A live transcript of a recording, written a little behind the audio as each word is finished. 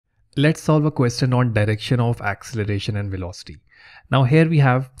Let's solve a question on direction of acceleration and velocity. Now here we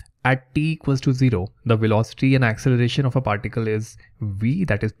have at t equals to 0, the velocity and acceleration of a particle is v,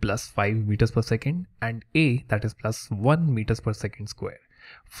 that is plus 5 meters per second, and a, that is plus 1 meters per second square.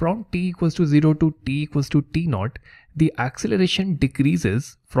 From t equals to 0 to t equals to t naught, the acceleration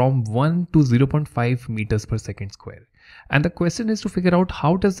decreases from 1 to 0.5 meters per second square. And the question is to figure out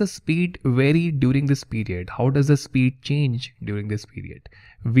how does the speed vary during this period? How does the speed change during this period?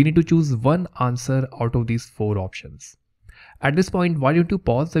 We need to choose one answer out of these 4 options. At this point, why don't you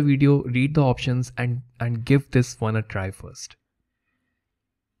pause the video, read the options and give this one a try first.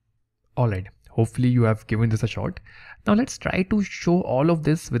 Alright, hopefully you have given this a shot. Now let's try to show all of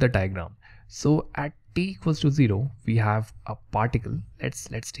this with a diagram. So at t equals to 0, we have a particle.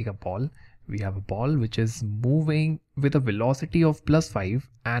 Let's take a ball. We have a ball which is moving with a velocity of plus 5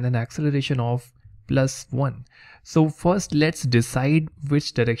 and an acceleration of plus 1. So first let's decide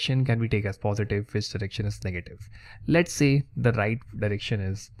which direction can we take as positive, which direction is negative. Let's say the right direction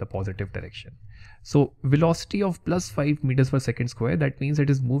is the positive direction. So velocity of plus 5 meters per second square, that means it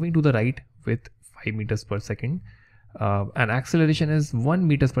is moving to the right with 5 meters per second. And acceleration is 1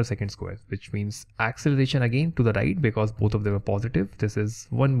 meters per second square, which means acceleration again to the right because both of them are positive. This is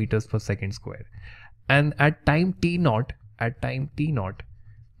 1 meters per second square. And at time t naught,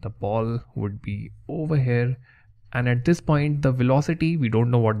 the ball would be over here. And at this point, the velocity, we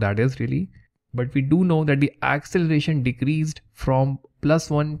don't know what that is really, but we do know that the acceleration decreased from plus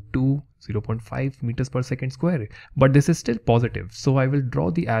 1 to 0.5 meters per second square, but this is still positive. So I will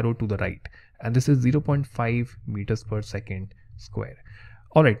draw the arrow to the right, and this is 0.5 meters per second square.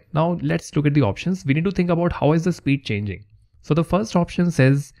 Alright, now let's look at the options. We need to think about how is the speed changing. So the first option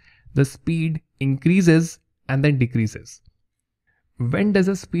says the speed increases and then decreases. When does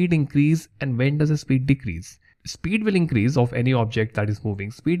the speed increase and when does the speed decrease? Speed will increase of any object that is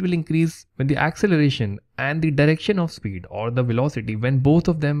moving. Speed will increase when the acceleration and the direction of speed or the velocity, when both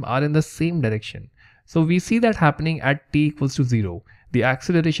of them are in the same direction. So we see that happening at t equals to 0. The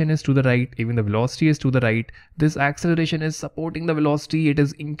acceleration is to the right, even the velocity is to the right. This acceleration is supporting the velocity, it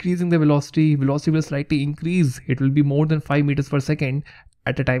is increasing the velocity. Velocity will slightly increase. It will be more than 5 meters per second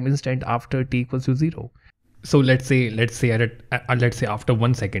at a time instant after t equals to 0. So let's say after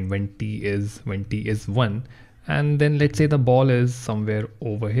 1 second when t is 1, and then let's say the ball is somewhere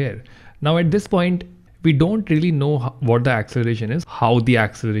over here. Now at this point, we don't really know what the acceleration is, how the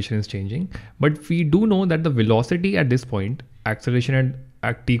acceleration is changing, but we do know that the velocity at this point, acceleration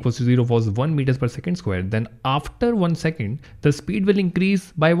at t equals to 0 was 1 meters per second square. Then after 1 second, the speed will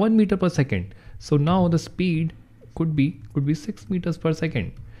increase by 1 meter per second. So now the speed could be 6 meters per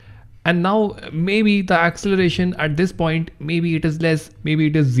second. And now maybe the acceleration at this point, maybe it is less, maybe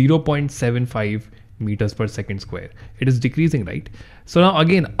it is 0.75 meters per second square. It is decreasing, right? So now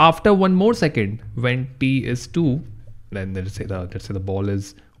again, after one more second, when t is 2, then let's say the ball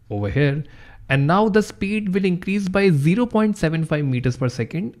is over here, and now the speed will increase by 0.75 meters per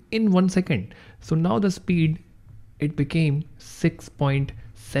second in 1 second. So now the speed, it became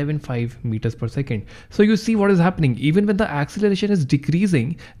 6.75 meters per second. So you see what is happening. Even when the acceleration is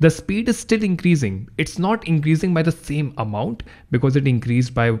decreasing, the speed is still increasing. It's not increasing by the same amount because it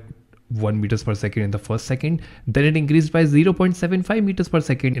increased by 1 meters per second in the first second, then it increased by 0.75 meters per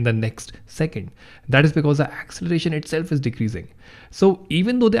second in the next second. That is because the acceleration itself is decreasing. So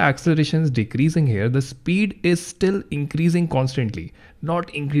even though the acceleration is decreasing here, the speed is still increasing constantly, not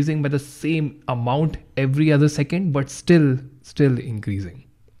increasing by the same amount every other second, but still increasing.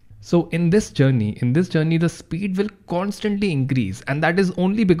 So in this journey, the speed will constantly increase, and that is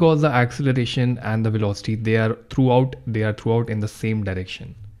only because the acceleration and the velocity, they are throughout in the same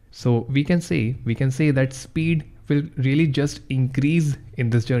direction. So we can say that speed will really just increase in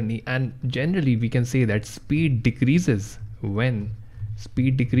this journey, and generally we can say that speed decreases when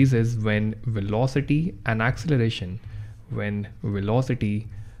velocity and acceleration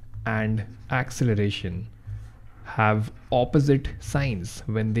have opposite signs,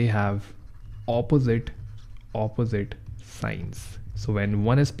 when they have opposite signs. So when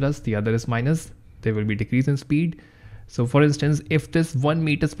one is plus, the other is minus, there will be decrease in speed. So for instance, if this 1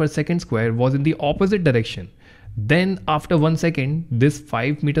 meters per second square was in the opposite direction, then after 1 second, this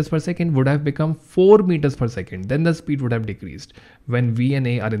 5 meters per second would have become 4 meters per second. Then the speed would have decreased when v and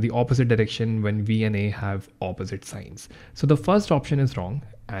a are in the opposite direction, when v and a have opposite signs. So the first option is wrong,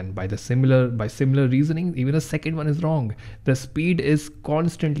 and by similar reasoning, even the second one is wrong. The speed is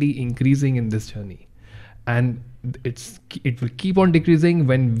constantly increasing in this journey, and it will keep on decreasing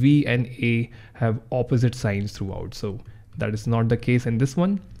when v and a have opposite signs throughout. So that is not the case in this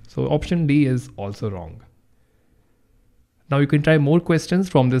one. So option D is also wrong. Now you can try more questions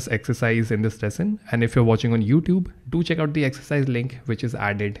from this exercise in this lesson, and if you're watching on YouTube, do check out the exercise link which is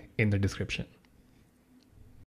added in the description.